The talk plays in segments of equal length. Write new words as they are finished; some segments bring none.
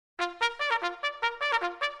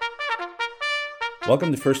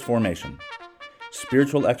Welcome to First Formation,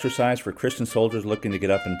 spiritual exercise for Christian soldiers looking to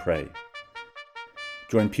get up and pray.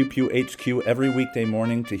 Join Pew Pew HQ every weekday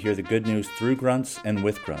morning to hear the good news through grunts and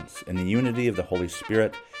with grunts in the unity of the Holy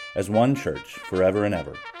Spirit as one church forever and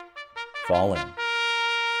ever. Fall in.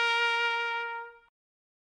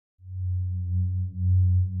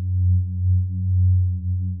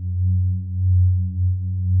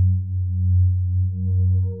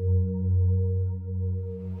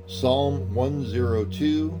 Psalm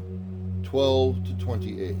 102, 12 to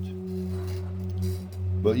 28.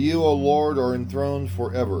 But you, O Lord, are enthroned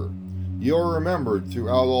forever. You are remembered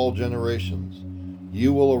throughout all generations.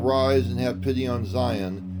 You will arise and have pity on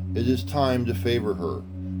Zion. It is time to favor her.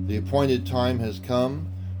 The appointed time has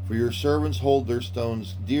come, for your servants hold their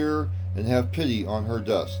stones dear and have pity on her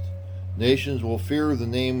dust. Nations will fear the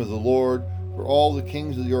name of the Lord, for all the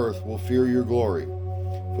kings of the earth will fear your glory.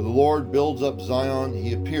 For the Lord builds up Zion,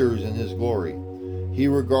 he appears in his glory. He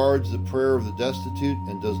regards the prayer of the destitute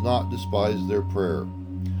and does not despise their prayer.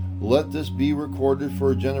 Let this be recorded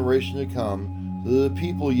for a generation to come, so that the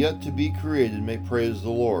people yet to be created may praise the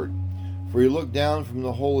Lord. For he looked down from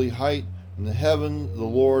the holy height, from the heaven the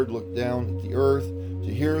Lord looked down at the earth,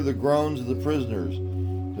 to hear the groans of the prisoners,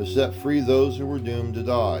 to set free those who were doomed to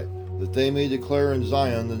die, that they may declare in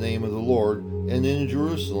Zion the name of the Lord, and in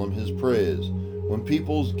Jerusalem his praise, when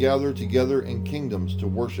peoples gather together in kingdoms to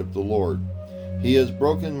worship the Lord. He has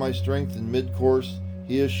broken my strength in mid-course,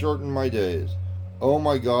 he has shortened my days. O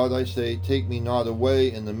my God, I say, take me not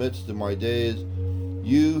away in the midst of my days,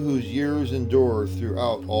 you whose years endure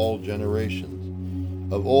throughout all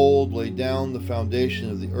generations. Of old laid down the foundation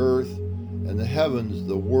of the earth, and the heavens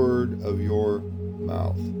the word of your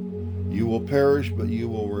mouth. You will perish, but you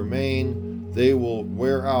will remain. They will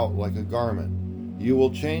wear out like a garment. You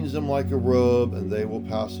will change them like a robe, and they will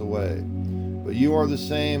pass away. But you are the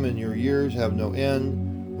same, and your years have no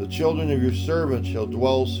end. The children of your servant shall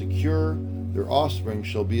dwell secure. Their offspring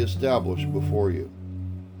shall be established before you.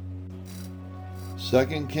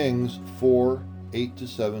 2 Kings 4,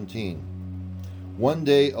 8-17. One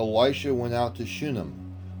day Elisha went out to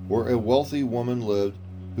Shunem, where a wealthy woman lived,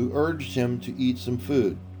 who urged him to eat some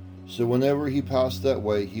food. So whenever he passed that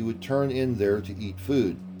way, he would turn in there to eat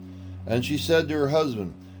food. And she said to her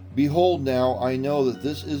husband, Behold now, I know that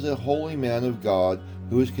this is a holy man of God,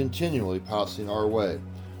 who is continually passing our way.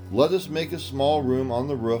 Let us make a small room on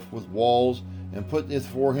the roof with walls, and put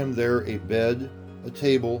for him there a bed, a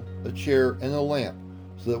table, a chair, and a lamp,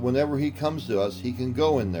 so that whenever he comes to us, he can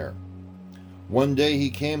go in there. One day he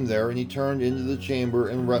came there, and he turned into the chamber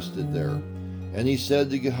and rested there. And he said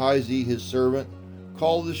to Gehazi his servant,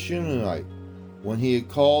 Call the Shunammite. When he had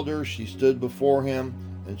called her, she stood before him,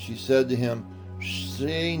 and she said to him,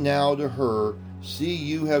 Say now to her, See,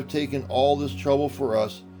 you have taken all this trouble for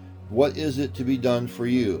us. What is it to be done for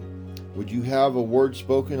you? Would you have a word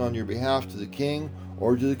spoken on your behalf to the king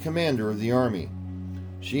or to the commander of the army?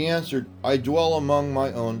 She answered, I dwell among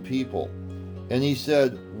my own people. And he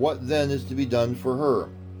said, What then is to be done for her?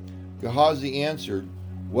 Gehazi answered,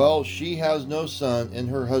 Well, she has no son, and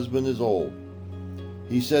her husband is old.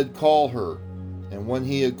 He said, Call her. And when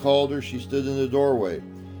he had called her, she stood in the doorway.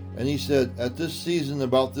 And he said, At this season,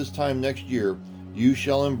 about this time next year, you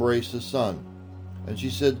shall embrace a son. And she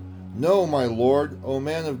said, No, my lord, O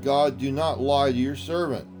man of God, do not lie to your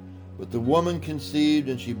servant. But the woman conceived,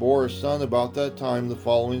 and she bore a son about that time the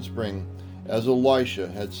following spring, as Elisha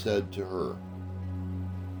had said to her.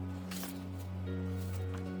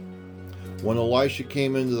 When Elisha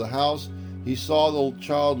came into the house, he saw the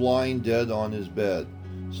child lying dead on his bed.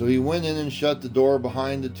 So he went in and shut the door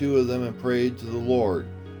behind the two of them and prayed to the Lord.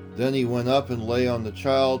 Then he went up and lay on the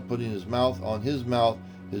child, putting his mouth on his mouth,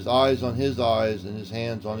 his eyes on his eyes, and his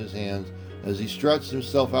hands on his hands. As he stretched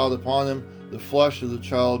himself out upon him, the flesh of the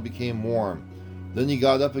child became warm. Then he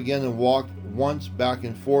got up again and walked once back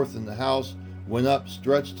and forth in the house, went up,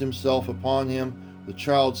 stretched himself upon him. The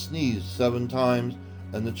child sneezed 7 times,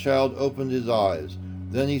 and the child opened his eyes.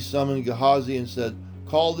 Then he summoned Gehazi and said,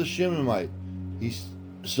 Call the Shunammite.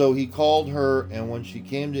 So he called her, and when she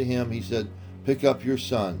came to him, he said, Pick up your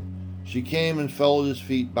son. She came and fell at his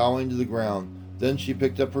feet, bowing to the ground. Then she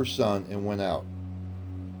picked up her son and went out.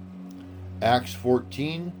 Acts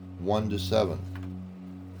 14, 1-7.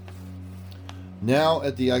 Now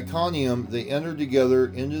at the Iconium they entered together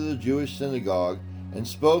into the Jewish synagogue, and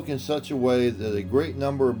spoke in such a way that a great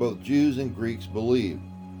number of both Jews and Greeks believed.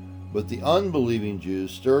 But the unbelieving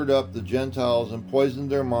Jews stirred up the Gentiles and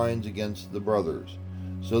poisoned their minds against the brothers.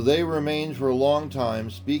 So they remained for a long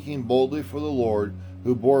time, speaking boldly for the Lord,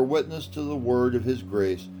 who bore witness to the word of his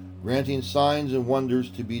grace, granting signs and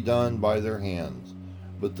wonders to be done by their hands.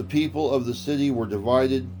 But the people of the city were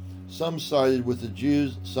divided. Some sided with the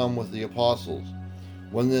Jews, some with the apostles.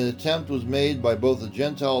 When the attempt was made by both the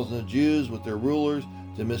Gentiles and the Jews with their rulers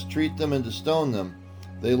to mistreat them and to stone them,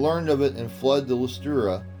 they learned of it and fled to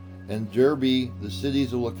Lystra and Derbe, the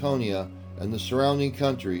cities of Lycaonia, and the surrounding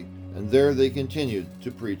country, and there they continued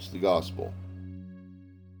to preach the gospel.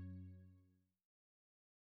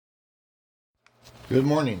 Good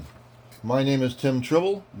morning. My name is Tim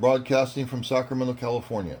Tribble, broadcasting from Sacramento,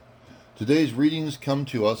 California. Today's readings come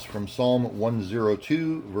to us from Psalm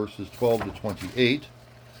 102, verses 12 to 28,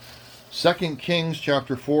 2 Kings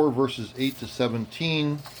chapter 4, verses 8 to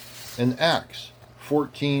 17, and Acts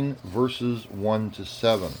 14, verses 1 to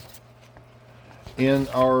 7. In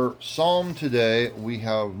our psalm today, we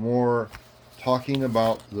have more talking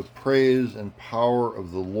about the praise and power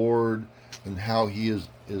of the Lord and how he is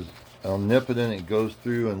omnipotent. It goes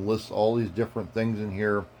through and lists all these different things in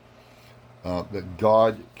here that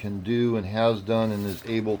God can do and has done and is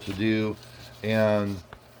able to do, and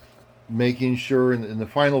making sure in the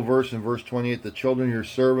final verse, in verse 28, the children of your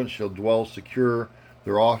servants shall dwell secure,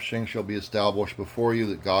 their offspring shall be established before you,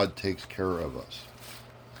 that God takes care of us.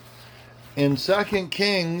 In 2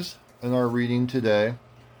 Kings, in our reading today,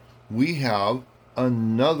 we have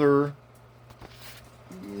another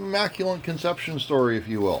immaculate conception story, if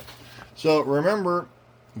you will. So remember,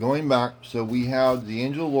 going back, so we had the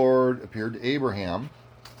angel of the Lord appeared to Abraham,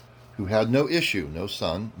 who had no issue, no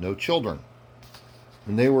son, no children.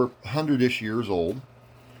 And they were 100-ish years old.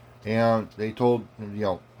 And they told,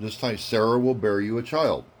 this time Sarah will bear you a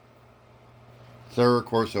child. Sarah, of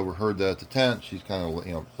course, overheard that at the tent. She's kind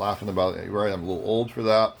of, laughing about it. Right, I'm a little old for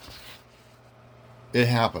that. It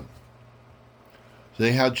happened. So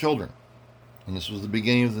they had children. And this was the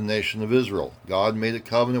beginning of the nation of Israel. God made a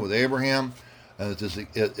covenant with Abraham. And at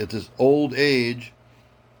this old age,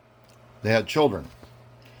 they had children.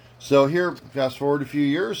 So here, fast forward a few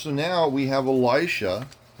years, so now we have Elisha,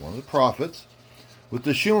 one of the prophets, with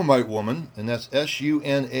the Shunammite woman, and that's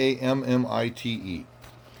Shunammite.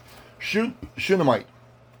 Shunammite.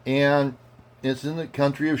 And it's in the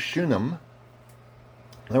country of Shunem.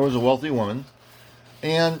 There was a wealthy woman,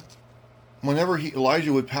 and whenever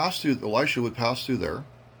Elisha would pass through there,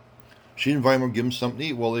 she'd invite him to give him something to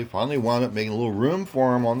eat. Well, they finally wound up making a little room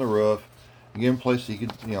for him on the roof, and give him a place so he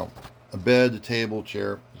could, a bed, a table,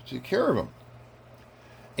 chair, take care of him.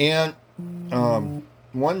 And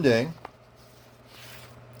one day,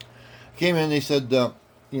 came in and they said,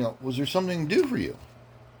 was there something to do for you?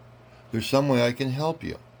 There's some way I can help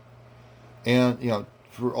you. And,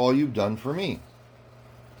 for all you've done for me.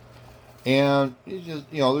 And it's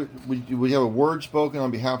just, we have a word spoken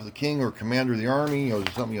on behalf of the king or commander of the army, is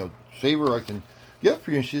there something, favor I can get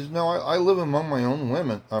for you? And she says, no, I live among my own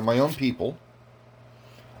women, my own people.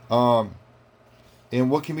 And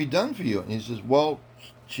what can be done for you? And he says, well,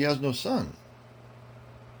 she has no son.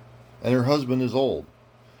 And her husband is old.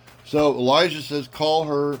 So Elijah says, call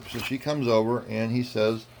her. So she comes over, and he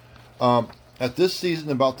says, at this season,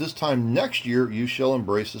 about this time next year, you shall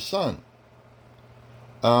embrace a son.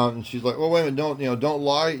 And she's like, well, wait a minute, don't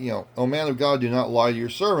lie. Oh man of God, do not lie to your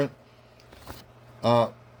servant.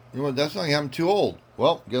 That's not going to happen, too old.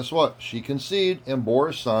 Well, guess what? She conceived and bore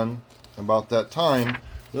a son about that time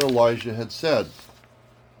that Elijah had said.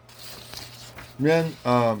 Then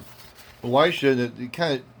Elisha, it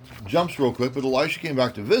kind of jumps real quick, but Elisha came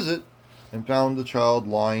back to visit and found the child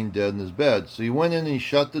lying dead in his bed. So he went in and he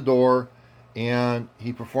shut the door, and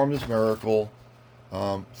he performed this miracle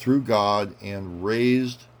through God and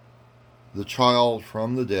raised the child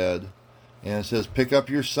from the dead. And it says, pick up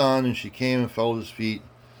your son. And she came and fell at his feet,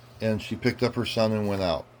 and she picked up her son and went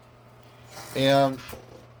out. And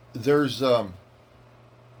there's a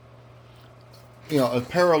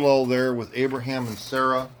parallel there with Abraham and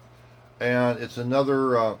Sarah, and it's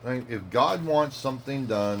another, if God wants something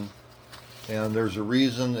done, and there's a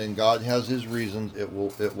reason, and God has his reasons, it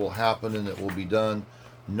will happen, and it will be done.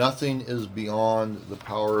 Nothing is beyond the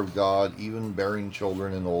power of God, even bearing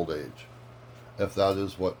children in old age, if that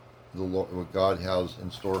is what God has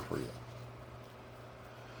in store for you.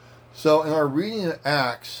 So in our reading of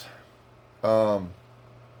Acts,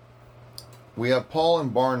 we have Paul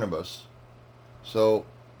and Barnabas. So,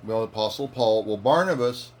 Apostle Paul. Well,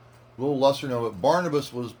 Barnabas, a little lesser known, but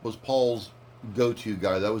Barnabas was Paul's go-to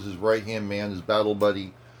guy. That was his right-hand man, his battle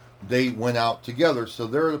buddy. They went out together. So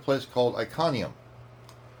they're at a place called Iconium.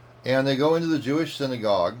 And they go into the Jewish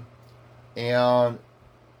synagogue, and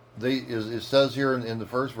it says here in the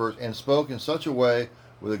first verse, and spoke in such a way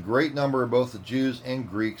with a great number of both the Jews and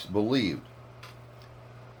Greeks believed.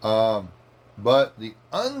 But the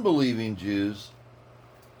unbelieving Jews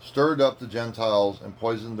stirred up the Gentiles and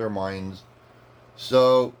poisoned their minds.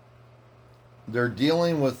 So they're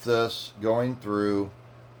dealing with this, going through,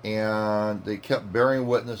 and they kept bearing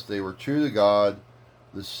witness they were true to God.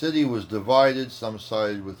 The city was divided. Some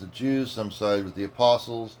sided with the Jews, some sided with the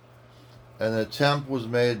apostles. An attempt was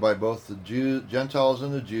made by both the Gentiles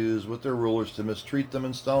and the Jews with their rulers to mistreat them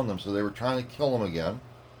and stone them. So they were trying to kill them again.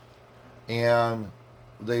 And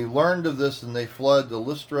they learned of this and they fled to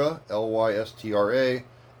Lystra, Lystra,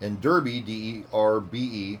 and Derbe,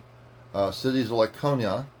 Derbe, cities of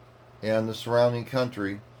Lycaonia and the surrounding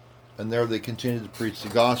country. And there they continued to preach the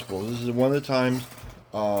gospel. This is one of the times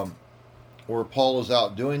where Paul is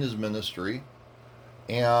out doing his ministry,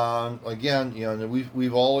 and again,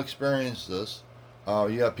 we've all experienced this.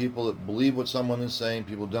 You have people that believe what someone is saying,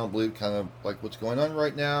 people don't believe, kind of like what's going on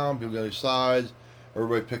right now. People go to sides,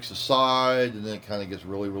 everybody picks a side, and then it kind of gets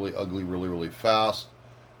really, really ugly, really, really fast.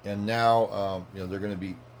 And now, they're going to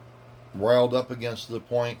be riled up against the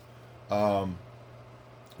point, or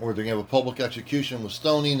they're going to have a public execution with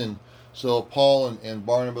stoning. And so Paul and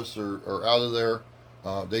Barnabas are out of there.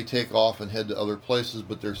 They take off and head to other places,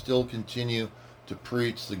 but they still continue to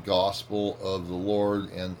preach the gospel of the Lord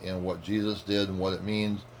and what Jesus did and what it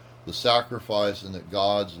means, the sacrifice, and that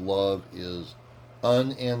God's love is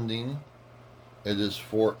unending. It is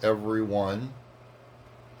for everyone,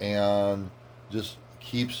 and just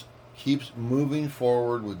keeps moving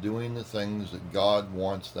forward with doing the things that God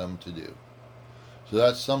wants them to do. So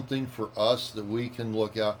that's something for us that we can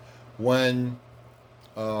look at when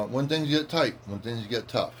things get tight, when things get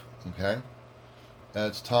tough, okay? And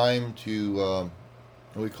it's time to,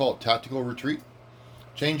 we call it tactical retreat.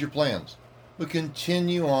 Change your plans. But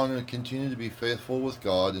continue on and continue to be faithful with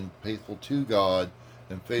God and faithful to God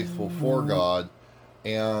and faithful for God,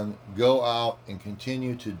 and go out and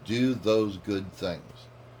continue to do those good things.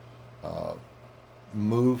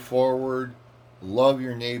 Move forward. Love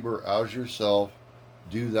your neighbor as yourself.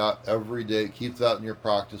 Do that every day. Keep that in your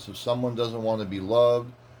practice. If someone doesn't want to be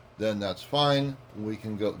loved, then that's fine. We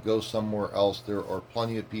can go somewhere else. There are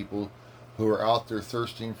plenty of people who are out there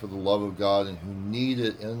thirsting for the love of God and who need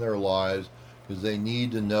it in their lives, because they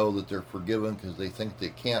need to know that they're forgiven, because they think they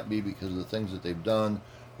can't be because of the things that they've done.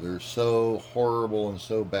 They're so horrible and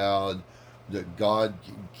so bad that God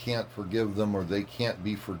can't forgive them, or they can't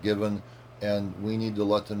be forgiven. And we need to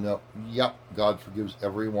let them know, yep, God forgives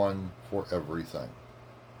everyone for everything.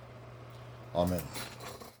 Amen.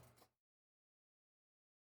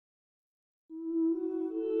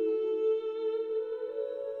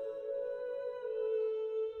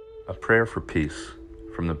 A prayer for peace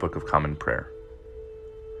from the Book of Common Prayer.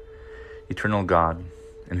 Eternal God,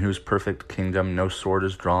 in whose perfect kingdom no sword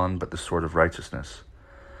is drawn but the sword of righteousness,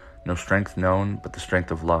 no strength known but the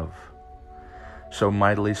strength of love, so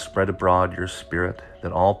mightily spread abroad your Spirit,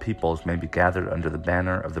 that all peoples may be gathered under the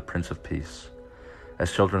banner of the Prince of Peace,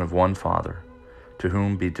 as children of one Father, to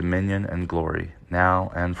whom be dominion and glory,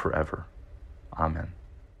 now and forever. Amen.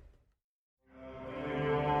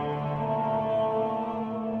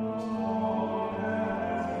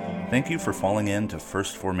 Thank you for falling in to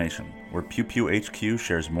First Formation, where Pew Pew HQ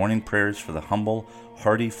shares morning prayers for the humble,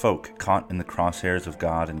 hardy folk caught in the crosshairs of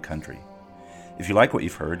God and country. If you like what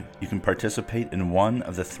you've heard, you can participate in one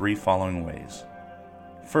of the three following ways.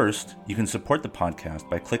 First, you can support the podcast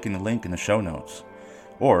by clicking the link in the show notes.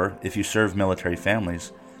 Or, if you serve military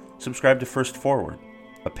families, subscribe to First Forward,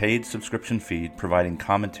 a paid subscription feed providing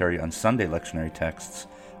commentary on Sunday lectionary texts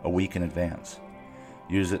a week in advance.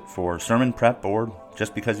 Use it for sermon prep or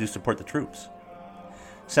just because you support the troops.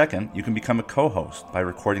 Second, you can become a co-host by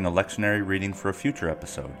recording a lectionary reading for a future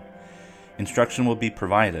episode. Instruction will be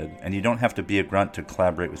provided, and you don't have to be a grunt to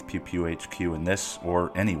collaborate with Pew Pew HQ in this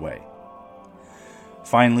or any way.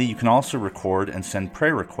 Finally, you can also record and send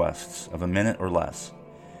prayer requests of a minute or less.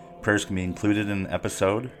 Prayers can be included in an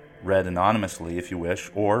episode, read anonymously if you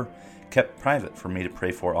wish, or kept private for me to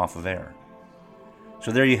pray for off of air.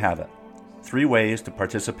 So there you have it. 3 ways to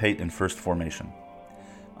participate in First Formation.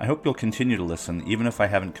 I hope you'll continue to listen, even if I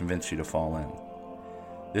haven't convinced you to fall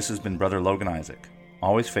in. This has been Brother Logan Isaac.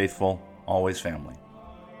 Always faithful, always family.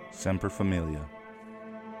 Semper Familia.